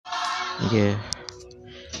Yeah.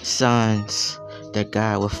 Signs that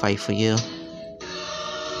God will fight for you.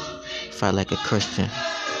 Fight like a Christian,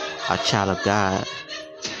 a child of God.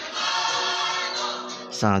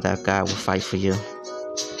 Signs that God will fight for you.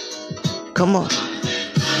 Come on.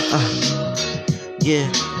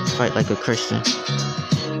 Yeah. Fight like a Christian.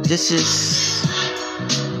 This is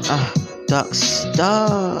Duck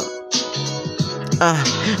Stop.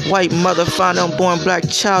 White mother found unborn black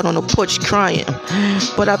child on the porch crying.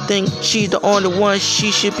 But I think she's the only one,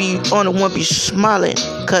 she should be on the one be smiling.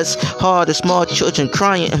 Cause all the small children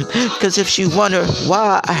crying. Cause if she wonder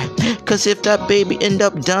why, cause if that baby end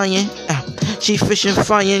up dying, she fishing,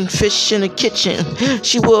 frying fish in the kitchen.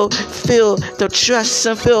 She will feel the stress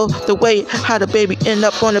and feel the way how the baby end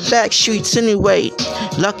up on the back streets anyway.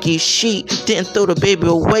 Lucky she didn't throw the baby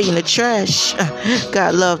away in the trash.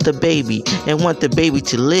 God loved the baby and want the baby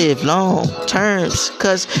to live long terms.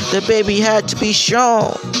 Cause the baby had to be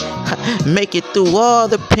strong. Make it through all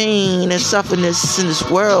the pain and suffering in this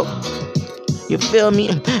world. You feel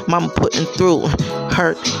me? Mama putting through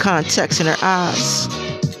her contacts in her eyes.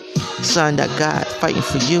 Son, that God fighting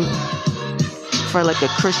for you. Fight like a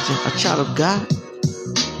Christian, a child of God.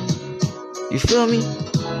 You feel me?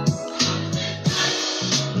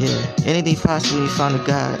 Yeah, anything possible you found a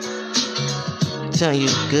God. I'm telling you,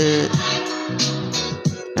 good. You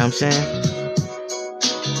know what I'm saying?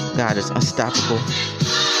 God is unstoppable.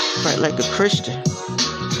 Fight like a Christian.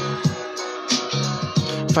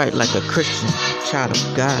 Fight like a Christian, child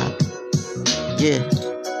of God. Yeah.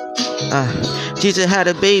 Jesus had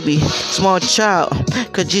a baby, small child,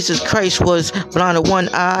 cause Jesus Christ was blind of one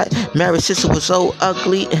eye. Mary's sister was so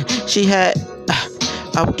ugly, she had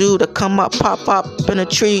a dude to come up, pop up in a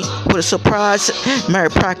tree with a surprise. Mary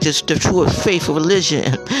practiced the true faith of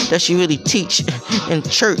religion that she really teach in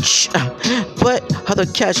church. But other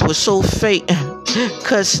cats was so fake,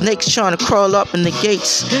 cause snakes trying to crawl up in the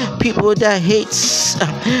gates. People that hates.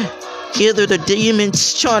 Either the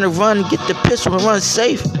demons trying to run, get the pistol and run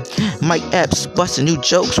safe. Mike Epps busting new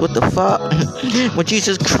jokes, what the fuck? When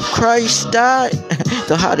Jesus Christ died,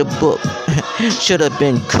 the Hotter book should have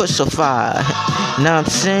been crucified. Know what I'm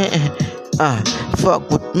saying? Fuck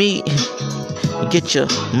with me. Get your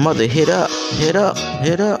mother hit up, hit up,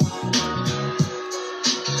 hit up.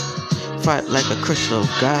 Fight like a Christian of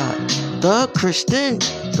God. The Christian,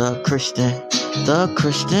 the Christian, the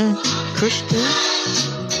Christian, Christian.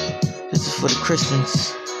 This is for the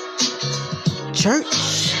Christians.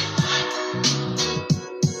 Church.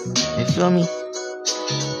 You feel me?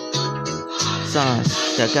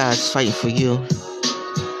 Signs that God's fighting for you.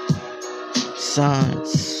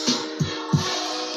 Signs.